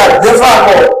ہمیشہ دفاع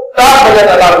کو بغیر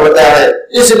اللہ ہوتا ہے.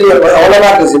 اس لیے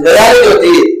علماء کی ذمہ داری ہوتی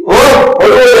ہے وہ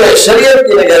حدود شریعت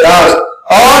کی نگہداشت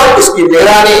اور اس کی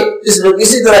نگرانی، جس میں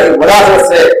کسی طرح کی مداخلت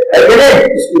سے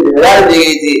اس کی ذمہ داری دی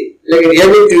گئی تھی. لیکن یہ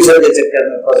بھی ٹیوشن کے چکر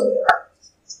میں پھنس گیا.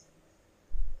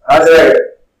 حاضر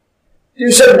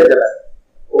ٹیوشن میں چلا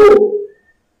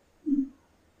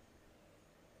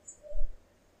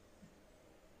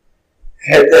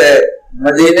کہتے ہیں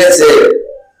مدینے سے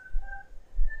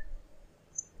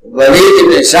ولید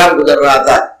ابن شام گزر رہا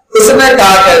تھا. اس نے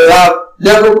کہا کہ صاحب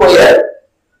دیکھو کوئی ہے،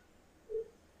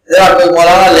 ذرا کوئی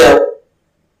مولانا لے آؤ.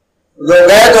 جو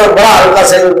گئے تو بڑا ہلکا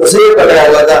سے مصیبت پکڑا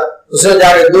ہوا تھا. اس نے جا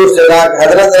کے دور سے کہا کہ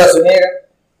حضرت ذرا سنیے گا.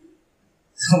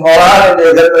 مولانا نے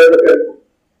ادھر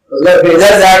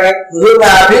جا کے حضور میں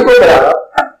آپ ہی کو کرا رہا ہوں.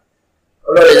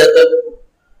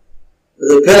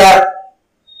 پھر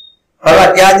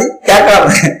کیا جی کیا کام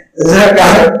ہے؟ اس نے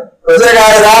کہا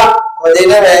صاحب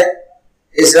مدینے میں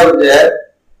اس وقت جو ہے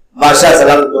بادشاہ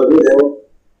سلام موجود ہے، وہ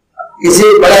کسی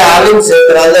بڑے عالم سے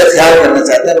تنازع خیال کرنا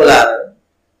چاہتے ہیں، بلا رہے ہیں.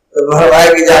 تو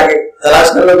فرمایا کہ جا کے تلاش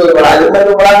کر لو کوئی بڑا عالم ہے.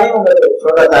 تو بڑا نہیں ہوں میں تو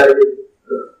چھوٹا طالب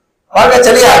علم.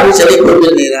 چلیے آپ بھی چلیے، کوئی بھی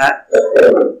نہیں رہا.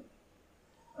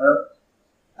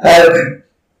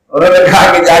 انہوں نے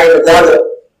کہا کہ جا کے بتا دو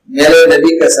میرے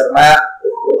نبی کا سرمایہ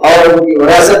اور ان کی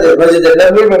وراثت مسجد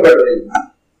نبوی میں بڑھ رہی ہے،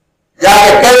 جا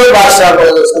کے کئی بادشاہ کو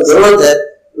اس کو ضرورت ہے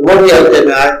وہ بھی حلقے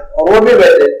میں آئے اور وہ بھی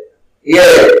بیٹھے. یہ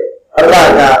اللہ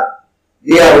کا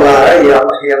دیا ہوا ہے،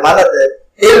 یہ امانت ہے،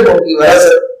 علم ان کی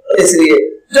وراثت، اس لیے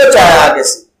جو چاہے آگے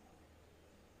سے.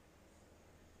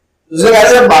 دوسرے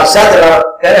کہتے ہیں بادشاہ جا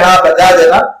کہ ہاں بتا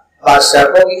دینا بادشاہ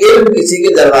کو کہ علم کسی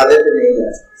کے دروازے پہ نہیں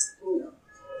جا سکتا.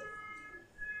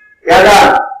 کیا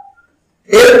کہا؟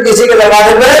 علم کسی کے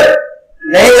دروازے پہ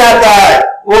نہیں جاتا ہے.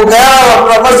 وہ گیا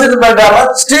اپنا مسجد میں ڈالا،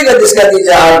 ٹھیک ہے جس کا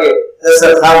دیجیے آگے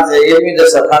دسترخوان سے، علمی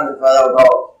دسترخوان سے فائدہ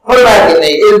اٹھاؤ. فرمایا کہ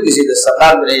نہیں، علم کسی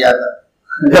دسترخوان میں نہیں جاتا.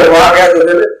 جب وہاں گیا تو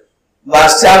پھر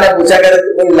بادشاہ نے پوچھا کہ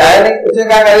کوئی لائے نہیں؟ اس نے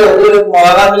کہا کہ حضور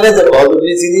مولانا ملے تو بہت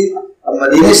اچھی سیدھی. اب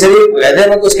مدینہ شریف ویسے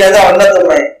میں کچھ کہتا ورنہ تو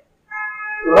میں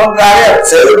انہوں نے کہا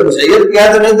سید کیا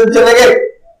تو نہیں تم چلے گئے.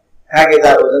 کہا کہ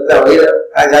ہو سکتا ہے وہی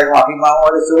کہا جا کے معافی مانگو،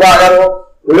 اور صبح اگر وہ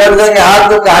الٹ دیں گے ہاتھ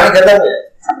تو کہانی ختم ہو جائے.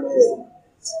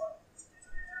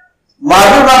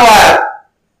 معافی منگوایا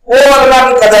وہ اللہ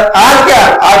کی قدر. آج کیا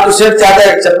آپ تو صرف چاہتے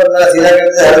ہیں چپل میرا سیدھا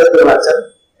کرتے حضرت کو بادشاہ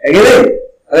ہے کہ نہیں.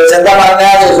 اگر چندہ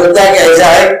مانگنا ہے تو سوچتا ہے کہ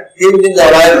ایسا ہے 3 دن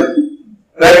دوائے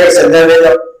میں چندہ لے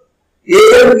جاؤ.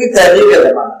 یہ علم کی تحقیق کا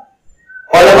زمانہ.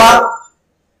 علماء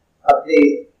اپنی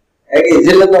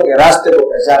ذلتوں کے راستے کو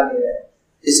پہچان نہیں رہے،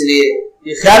 اس لیے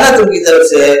یہ خیانت ان کی طرف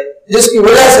سے ہے، جس کی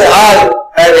وجہ سے آج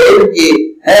اہل علم کی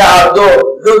ہے آپ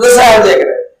دو دشا دیکھ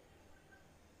رہے.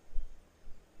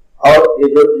 اور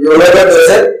یہ جو لوگ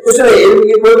ہے کچھ نہیں، علم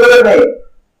کی کوئی قدر نہیں،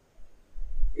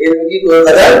 علم کی کوئی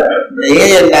قدر نہیں ہے.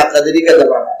 یہ ناقدری کا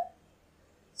زمانہ ہے.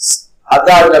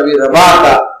 عطا نبی رباح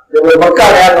کا جب وہ مکہ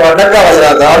گیا تو ڈنڈا بج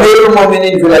رہا تھا، امیر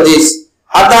المومنین فی الحدیث.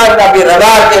 عطا نبی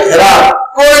رباح کے خلاف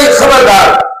کوئی خبردار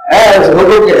ہے اس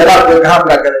حکم کے خلاف کوئی کام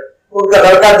نہ کرے. ان کا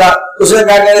لڑکا تھا، اس نے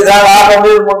کہا کہ صاحب آپ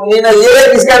امیر المومنین ہیں،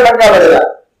 یہ کس کا ڈنڈا بج رہا؟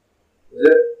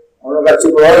 انہوں نے کہا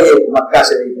چپ ہو، یہ مکہ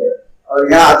شریف ہے اور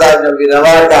یہاں عطا نبی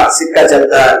رباح کا سکہ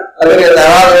چلتا ہے. اگر یہ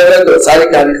تہوار ہو گئے تو ساری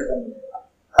کہانی ختم ہو جائے.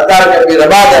 عطا نبی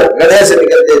رباح گدھے سے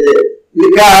نکلتے تھے.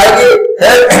 لکھا ہے کہ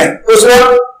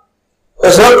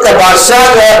اس وقت کا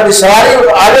بادشاہ جو ہے اپنی سواری کو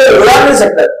آگے بلا نہیں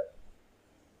سکتا،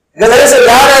 گدھے سے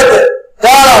جا رہے تھے،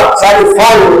 ساری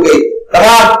فوج اڑ گئی،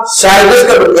 تمام شاہد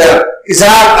کا اٹھ گیا.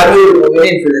 کسان امیر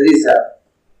المومنین فی الحدیث صاحب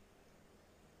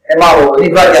امام ابو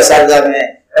حنیفہ کے اساتذہ میں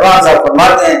امام صاحب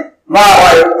فرماتے ہیں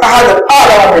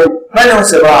میں نے ان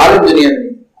سے بڑا عالم دنیا میں.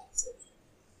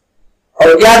 اور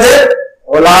کیا تھے؟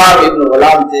 غلام ابن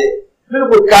غلام تھے،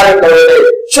 بالکل کارے کروڑے،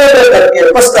 چھوٹے کر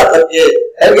کے پستہ کر کے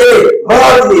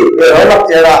بہت ہی بے رونق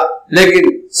چہرہ. لیکن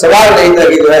سوال نہیں تھا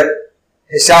کہ جو ہے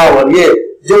حساب اور یہ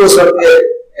جو اس وقت کے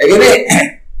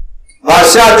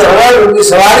بادشاہ جو ہے ان کی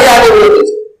سواری آگے بڑھتی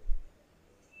تھی.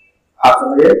 آپ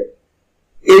سمجھے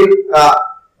علم کا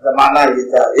زمانہ یہ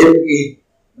تھا، علم کی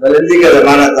بلندی کا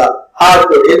زمانہ تھا. آج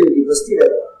تو علم کی بستی کا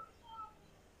زمانہ.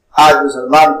 آج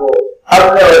مسلمان کو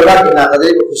اپنے علماء کی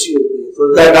ناقدری کو خوشی ہوتی ہے،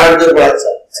 سوچتا ہے ڈانٹ دے بڑا اچھا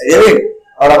ہے.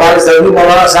 اور ہمارے سردی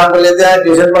مولانا شام کو لیتے ہیں،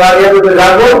 ٹیوشن پڑھا دیا تو پھر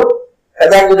رات کو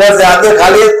کہتا ہے کہ ادھر سے آتے کھا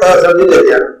لیے سردی لے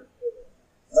دیا.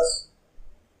 بس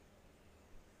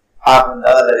آپ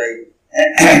اندازہ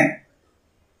لگائیے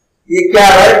یہ کیا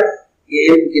ہے.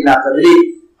 یہ علم کی ناقدری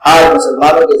آج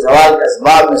مسلمانوں کے زوال کے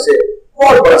اسباب میں سے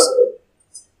بہت بڑا سبب.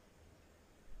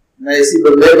 میں اسی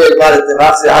بندے کو ایک بار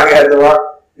اتفاق سے آ گیا تو وہاں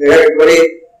دیکھا کہ بڑی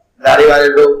داڑھی والے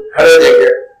لوگ کھڑے دیکھے.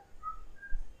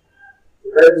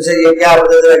 مجھے یہ کیا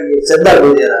ہوتا تھا کہ چندہ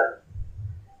کو دے رہا ہے.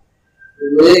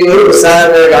 مجھے یہی غصہ ہے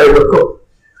میرے گاڑی کو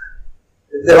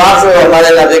اتفاق سے ہمارے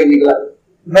علاقے کے نکلا.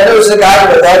 میں نے اس سے کہا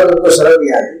کہ بتاؤ تم کو شرم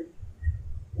نہیں آتی،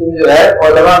 تم جو ہے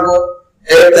علماء کو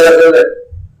ایک طرف سے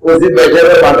کسی بیٹھے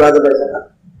ہوئے بانٹ رہا تھا پیسہ.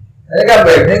 میں نے کہا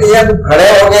بیٹھنے کے لیے تم کھڑے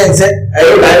ہو گئے ان سے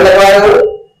لائن لگوائے ہو،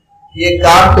 یہ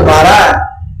کام تمہارا ہے.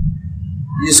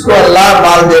 جس کو اللہ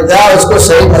مال دیتا ہے اس کو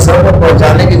صحیح مسئلہ پر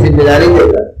پہنچانے کی ذمہ داری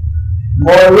دیتا ہے.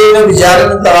 مولوی نے بیچارے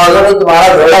نے تواضع میں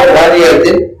تمہارا گھوڑا اٹھا دیا ایک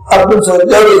دن، اب تم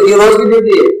سوچتے ہو کہ اس کی روز کی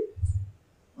ڈیوٹی ہے.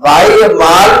 بھائی یہ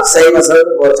مال صحیح مسئلہ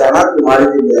پر پہنچانا تمہاری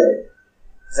ذمہ داری ہے.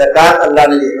 زکات اللہ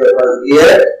نے جس پہ فرض کی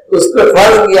ہے اس پہ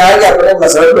فرض کیا ہے کہ اپنے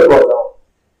مسئلے پہ پہنچاؤ.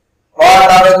 اور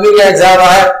نامزدگی کا ایگزام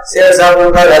ہے، شیخ صاحب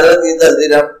ان کا حضرت کی 10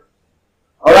 درہم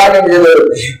اور آگے مجھے ضرورت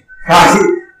نہیں،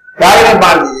 گاڑی میں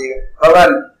باندھ دیجیے گا اور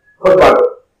خود بانٹو،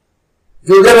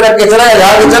 جوتے میں رکھ کے چلا جا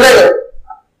کے چلے گئے.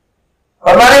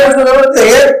 ہمارے کچھ ضرورت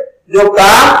ہے جو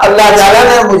کام اللہ تعالیٰ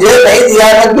نے مجھے نہیں دیا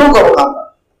ہے میں کیوں کروں کام.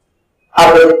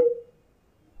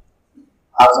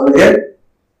 آپ سمجھے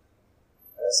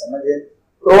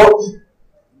تو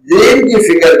دین کی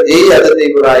فکر تھی حضرت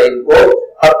ابراہیم کو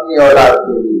اپنی اولاد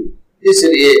کے لیے، اس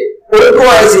لیے ان کو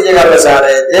ایسی جگہ بسا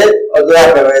رہے تھے اور دعا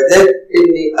کر رہے تھے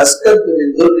انی اسکنت من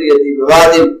ذریتی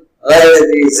بواد غیر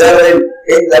ذی زرع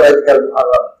عند رجل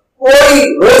المحرم،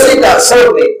 کوئی روزی کا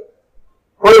سبب نہیں،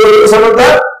 کوئی روزی کا سبب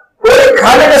تھا، کوئی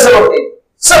کھانے کا سبب نہیں،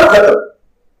 سب ختم.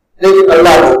 لیکن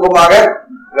اللہ کا حکم آ گیا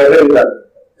گھر میں ڈال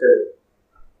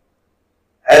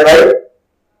اے بھائی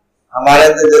ہمارے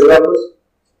اندر جذبہ کچھ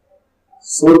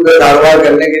سود پہ کاروبار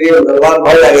کرنے کے لیے مسلمان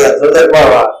بڑھ جائے گا، سوچ بڑھ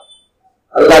رہا،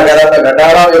 اللہ کہہ رہا میں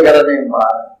گھٹا رہا ہوں، یہ کہہ رہا نہیں بڑھا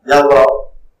رہا، جب بڑھاؤ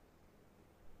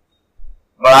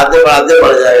بڑھاتے بڑھاتے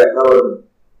بڑھ جائے گا کروڑ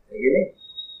میں.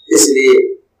 اس لیے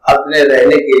اپنے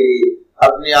رہنے کے لیے،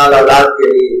 اپنی آل اولاد کے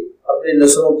لیے، اپنی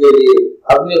نسلوں کے لیے،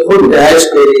 اپنی خود رہائش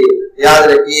کے لیے یاد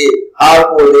رکھیے آپ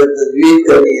کو جو تجویز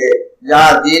کرنی ہے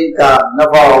جہاں دین کا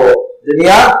نفع ہو.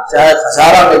 دنیا چاہے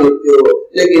خسارہ میں لکھتے ہو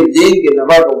لیکن دین کے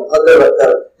نفع کو مقدر رکھ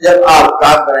کر جب آپ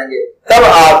کام کریں گے تب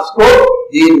آپ کو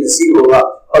دین نصیب ہوگا،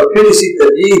 اور پھر اسی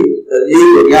ترجیح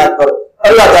بنیاد پر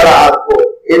اللہ تعالیٰ آپ کو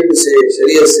علم سے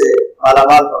شریعت سے مالا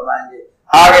مال فرمائیں گے،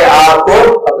 آگے آپ کو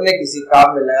اپنے کسی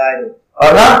کام میں لگائیں گے.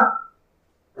 اور نا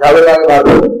جاویدہ کے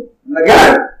بعد نہ کیا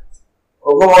ہے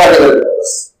حکم ہوا نکل جائے.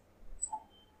 بس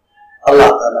اللہ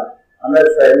تعالیٰ ہمیں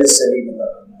فہم سلیم عطا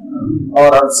فرمائے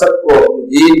اور ہم سب کو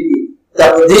دین کی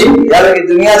تقدیم، یعنی کہ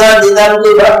دنیا دار دیندار میں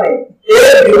کوئی فرق نہیں،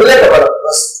 ایک جملے کا فرق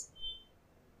بس.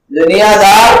 دنیا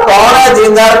دار کون ہے،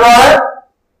 دیندار کون ہے،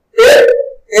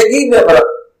 ایک ہی میں فرق.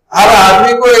 ہر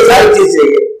آدمی کو ایک ساری چیز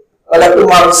چاہیے، اللہ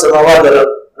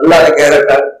نے کہہ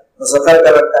رکھا ہے، مسخر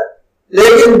کر رکھا ہے.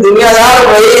 لیکن دنیا دار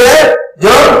وہی ہے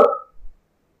جو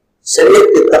شریعت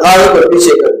کے تقاضے کو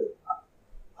پیچھے کر دے،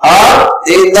 اور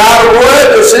دیندار وہ ہے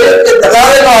جو شریعت کے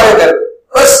تقاضے کو آگے کر دے.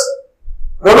 بس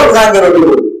دونوں کھائیں گے روٹی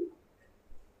ہوگی،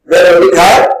 روٹی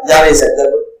کھائے جا نہیں سکتا.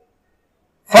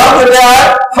 فرق کیا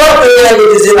ہے؟ فرق یہ ہے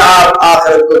کہ جس دن آپ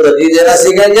آخرت کو ترجیح دینا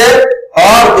سیکھیں گے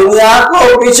اور دنیا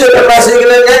کو پیچھے کرنا سیکھ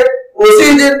لیں گے،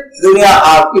 اسی دن دنیا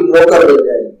آپ کی نوکر بن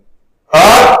جائے گی.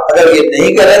 اور اگر یہ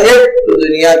نہیں کریں گے تو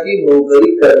دنیا کی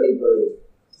نوکری کرنی پڑے گی.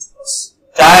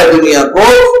 چاہے دنیا کو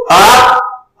آپ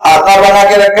آقا بنا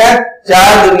کے رکھیں،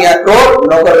 چاہے دنیا کو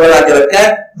نوکر بنا کے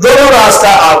رکھیں، دونوں راستہ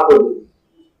آپ کو ملتی ہے.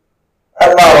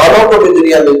 اللہ والوں کو بھی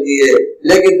دنیا ملتی ہے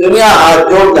لیکن دنیا ہاتھ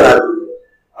جوڑ کر آتی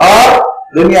ہے، اور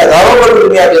دنیا داروں کو بھی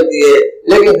دنیا ملتی ہے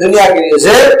لیکن دنیا کے لیے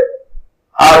سے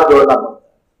ہاتھ جوڑنا پڑتا ہے.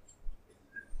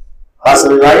 بات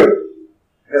سمجھ آئی؟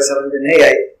 اگر سمجھ میں نہیں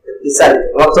آئی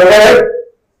وقت ہو گیا ہے.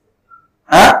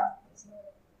 ہاں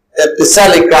قصہ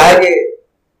لکھا ہے کہ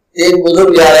ایک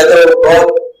بزرگ جا رہے تھے، وہ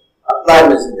بہت اپنا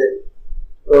میں سے تھے،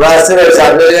 تو راستے میں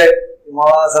ساتھ لے گئے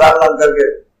مولانا سلام نام کر کے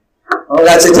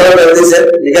اچھا چلو جلدی سے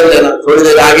نکل لینا تھوڑی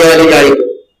دیر آگے والی گاڑی کو.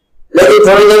 لیکن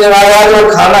تھوڑی دیر جب آگے آگے وہ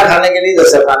کھانا کھانے کے لیے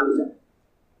دسترخوان میں جائے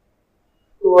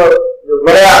تو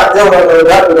بڑے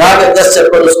اٹھا کے 10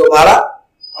 چپل اس کو مارا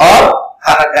اور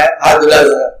کھانا کھایا، ہاتھ دھلا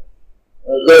دیا.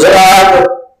 دوسرا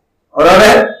انہوں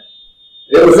نے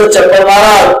اس نے چپل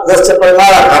مارا، 10 چپل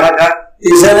مارا، کھانا کھایا.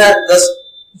 تیسرے نے 10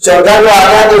 چوتھا کو آ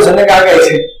گیا تو اس نے کہا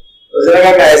کیسے، اس نے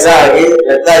کہا کہ ایسا آگے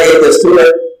لگتا ہے یہ دستور ہے.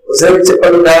 اس نے بھی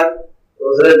چپل اٹھایا،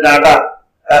 اس نے ڈانٹا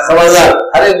خبردار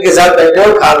ارے ان کے ساتھ بیٹھے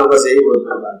ہو کھا لو، بس یہی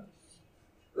بولتا.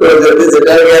 تو جلدی سے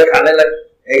ڈر گیا، کھانے لگ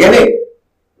ہے کہ نہیں.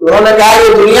 انہوں نے کہا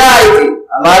کہ دنیا آئی تھی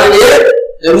ہمارے لیے،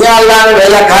 دنیا اللہ نے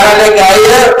بھیجا کھانا لے کے آئی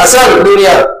ہے، اصل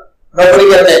دنیا نوکری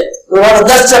کرنے. تو انہوں نے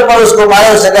 10 چپل اس کو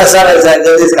مارے، اس نے کہا سر ایسا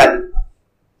جلدی سے کھا لی،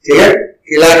 ٹھیک ہے،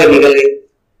 کھلا کے نکل گئی.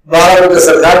 12 بجے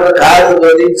سرکار نے کھایا تو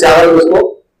 2-3 چاول اس کو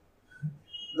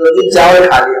 2-3 چاول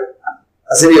کھا لیا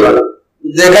اصلی والا.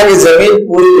 دیکھا کہ زمین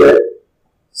پوری جو ہے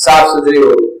صاف ستھری ہو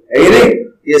گئی ہے کہ نہیں.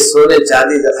 یہ سونے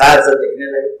چاندی ذخائر سب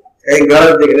دکھنے لگے، کہیں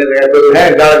گڑھ دکھنے لگا، کوئی ہے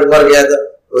گڑھ مر گیا تھا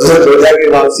اس نے سوچا کہ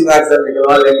واپسی میں اکثر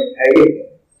نکلوا لیں گے ہے کہ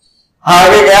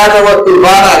آگے گیا تو وہ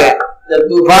طوفان آ گیا. جب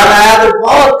طوفان آیا تو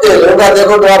بہت تیز ہوگا،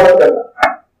 دیکھو دعا مت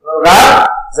کرنا،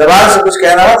 زبان سے کچھ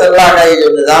کہنا ہو تو اللہ کا یہ جو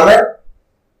نظام ہے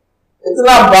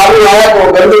اتنا بارو آیا کہ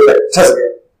وہ گندی پہ چھس گیا.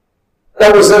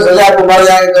 تب اس نے سوچا کہ مر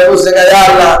جائیں گے، تو اس نے کہا یا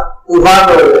اللہ طوفان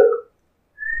ہو گیا،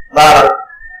 باہر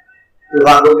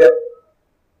طوفان ہو گیا.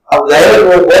 اب ظاہر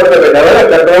وہ بورڈ پہ بیٹھا ہوا نا،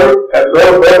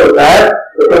 کنٹرول بورڈ ہوتا ہے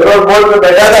تو کنٹرول بورڈ پہ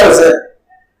بیٹھا تھا اسے.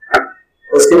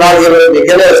 اس کے بعد یہ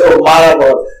نکلے، اس کو مارا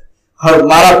بہت، اور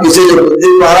مارا پیچھے جو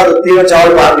بندی مارا تو 3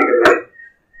 چاول باہر نکل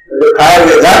گئے جو کھایا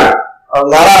گیا تھا. اور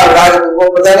مارا تم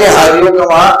کو پتا نہیں حاجیوں کا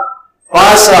وہاں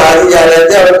 500 حاجی جا رہے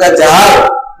تھے اور ان کا جہاز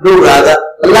ڈوب رہا تھا.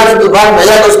 اللہ نے طوفان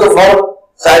بھیجا تو اس کو فوراً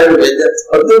سائڈ میں بھیج دیا،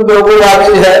 اور تم لوگوں کو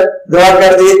آگے جو ہے دعا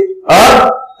کر دی اور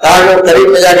کہا کہ وہ قریب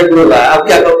میں جا کے ڈوب رہا ہے. اب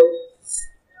کیا کرو؟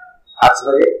 آپ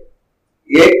سمجھے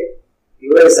یہ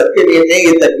سب کے لیے نہیں،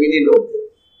 یہ تکوینی لوگ تھے.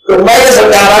 تو میں یہ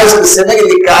سمجھا رہا ہوں اس قصے میں کہ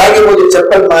لکھا ہے کہ وہ جو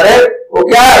چپل مارے وہ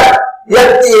کیا ہے،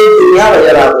 یکتی دنیا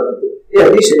وغیرہ. یہ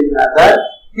حدیث شریف میں آتا ہے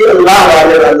کہ اللہ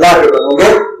والے اللہ کے بنو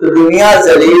گے تو دنیا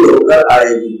ذلیل ہو کر آئے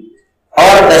گی،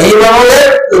 اور نہیں بنو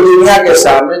گے تو دنیا کے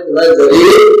سامنے تمہیں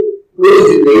ذلیل پوری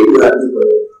زندگی گزارنی پڑے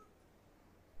گی.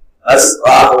 بس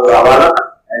ہمارا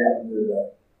الحمدللہ.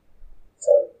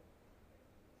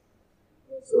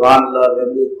 سبحان اللہ.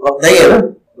 وقت نہیں ہے نا,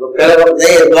 لوگ کہہ رہے وقت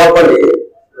نہیں ہے, دعا پڑھ لیجیے.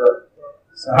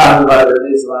 سبحان اللہ.